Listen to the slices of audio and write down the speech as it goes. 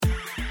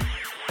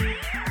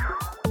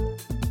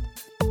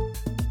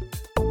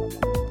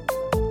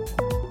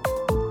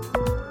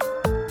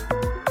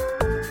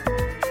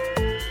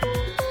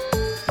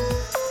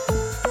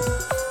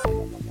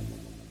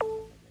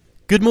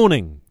Good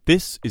morning,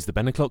 this is the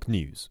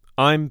thebenoclocknews.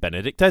 I'm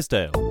Benedict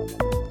Esdale.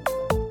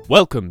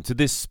 Welcome to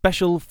this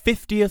special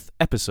 50th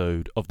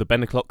episode of the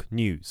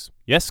thebenoclocknews.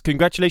 Yes,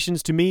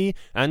 congratulations to me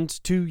and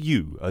to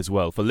you as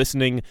well for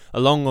listening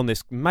along on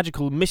this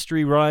magical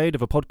mystery ride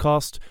of a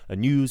podcast, a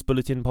news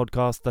bulletin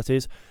podcast that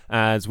is,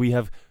 as we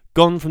have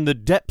gone from the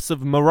depths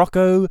of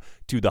Morocco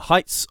to the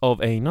heights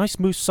of a nice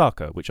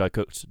moussaka, which I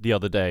cooked the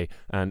other day,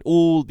 and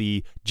all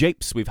the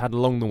japes we've had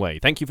along the way.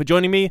 Thank you for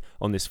joining me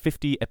on this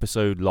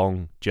 50-episode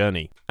long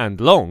journey.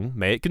 And long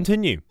may it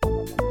continue.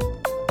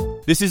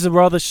 This is a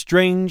rather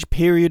strange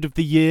period of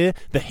the year,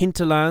 the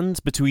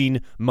hinterlands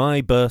between my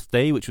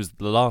birthday, which was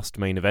the last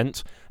main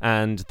event,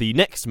 and the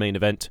next main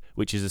event,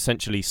 which is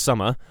essentially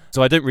summer.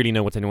 So I don't really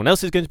know what anyone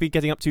else is going to be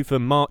getting up to for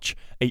March,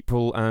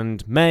 April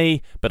and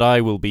May, but I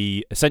will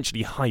be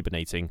essentially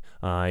hibernating.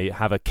 I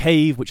have a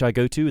cave which I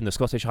go to in the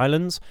Scottish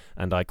Highlands,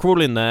 and I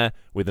crawl in there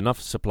with enough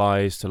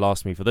supplies to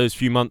last me for those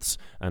few months,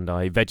 and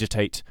I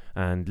vegetate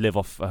and live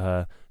off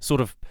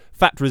sort of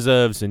fat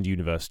reserves and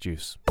universe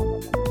juice.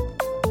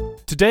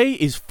 Today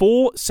is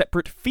 4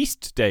 separate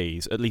feast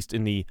days, at least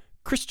in the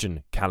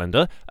Christian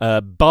calendar.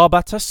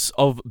 Barbatus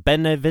of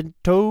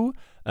Benevento,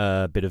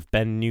 a bit of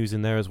Ben news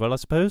in there as well, I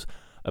suppose.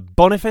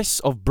 Boniface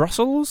of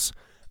Brussels,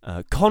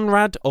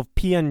 Conrad of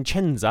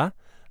Piacenza,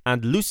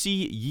 and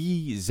Lucy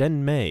Yi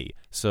Zenmei.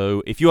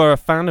 So if you are a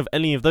fan of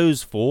any of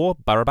those 4,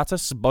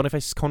 Barbatus,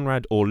 Boniface,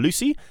 Conrad or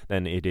Lucy,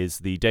 then it is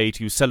the day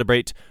to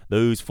celebrate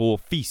those 4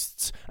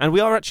 feasts. And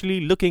we are actually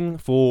looking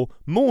for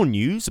more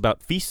news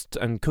about feast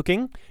and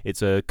cooking.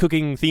 It's a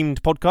cooking-themed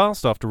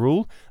podcast after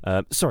all.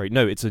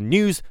 It's a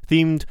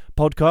news-themed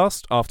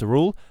podcast after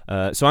all.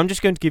 So I'm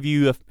just going to give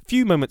you a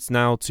few moments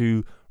now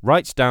to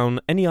write down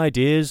any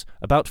ideas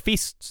about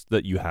feasts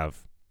that you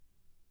have.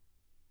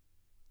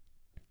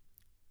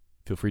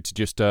 Feel free to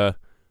just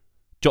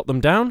jot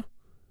them down.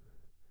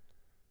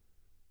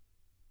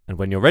 And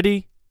when you're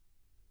ready,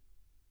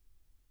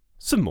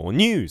 some more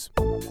news.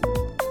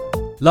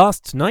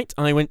 Last night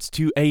I went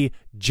to a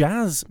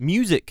jazz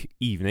music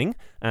evening,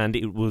 and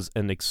it was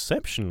an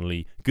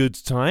exceptionally good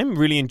time.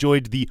 Really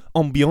enjoyed the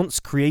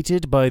ambience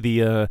created by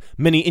the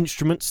many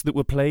instruments that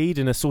were played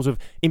in a sort of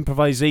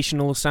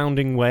improvisational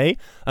sounding way.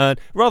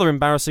 Rather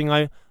embarrassing,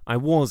 I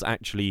was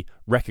actually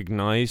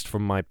recognised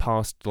from my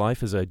past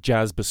life as a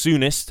jazz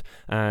bassoonist,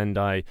 and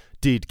I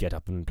did get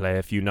up and play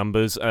a few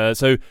numbers.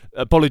 So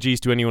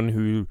apologies to anyone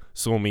who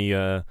saw me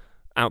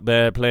out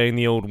there playing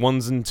the old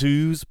ones and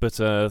twos, but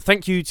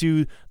thank you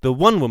to the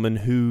one woman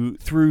who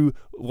threw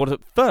what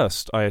at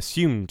first I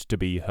assumed to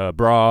be her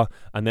bra,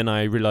 and then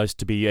I realised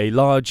to be a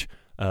large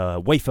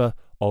wafer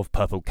of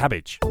purple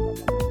cabbage.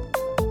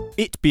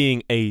 It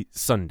being a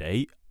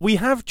Sunday, we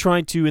have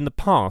tried to, in the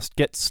past,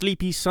 get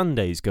Sleepy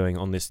Sundays going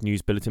on this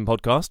News Bulletin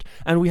podcast,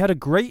 and we had a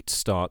great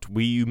start,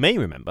 you may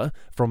remember,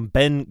 from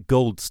Ben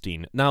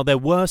Goldstein. Now, there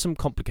were some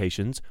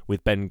complications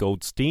with Ben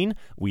Goldstein.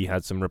 We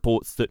had some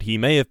reports that he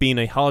may have been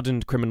a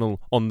hardened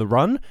criminal on the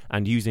run,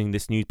 and using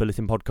this News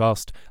Bulletin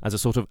podcast as a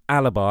sort of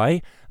alibi.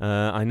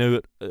 I know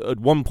at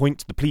one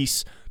point the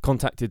police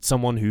contacted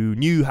someone who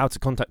knew how to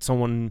contact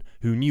someone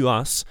who knew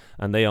us,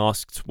 and they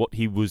asked what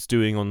he was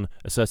doing on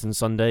a certain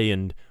Sunday,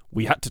 and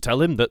we had to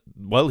tell him that,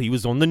 well, he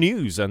was on the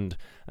news, and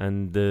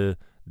the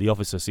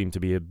officer seemed to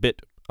be a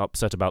bit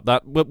upset about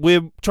that.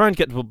 We're trying to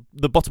get to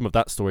the bottom of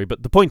that story,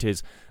 but the point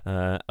is,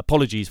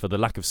 apologies for the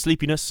lack of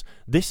sleepiness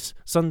this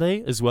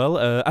Sunday as well.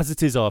 As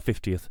it is our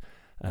 50th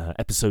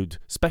episode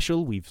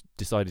special, we've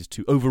decided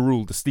to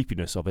overrule the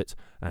sleepiness of it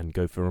and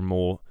go for a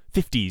more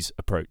 50s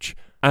approach.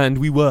 And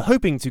we were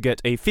hoping to get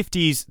a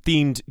 50s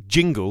themed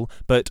jingle,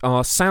 but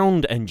our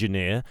sound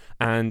engineer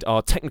and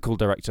our technical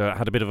director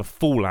had a bit of a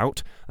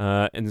fallout,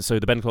 and so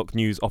the Ben O'Clock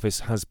News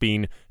office has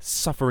been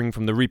suffering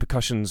from the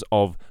repercussions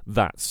of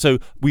that. So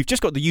we've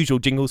just got the usual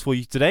jingles for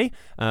you today,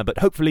 but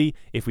hopefully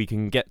if we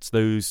can get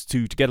those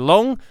two to get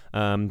along,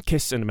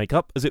 kiss and make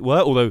up, as it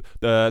were, although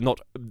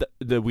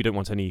we don't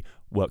want any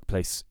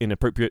workplace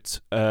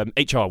inappropriate.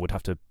 HR would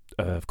have to,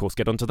 of course,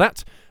 get onto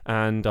that,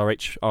 and our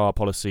HR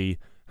policy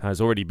has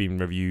already been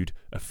reviewed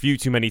a few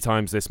too many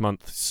times this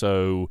month,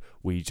 so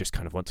we just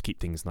kind of want to keep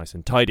things nice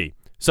and tidy.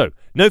 So,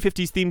 no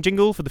 50s theme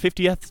jingle for the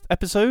 50th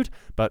episode,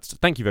 but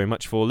thank you very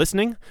much for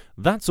listening.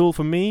 That's all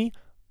from me.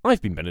 I've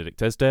been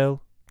Benedict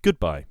Esdale.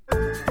 Goodbye.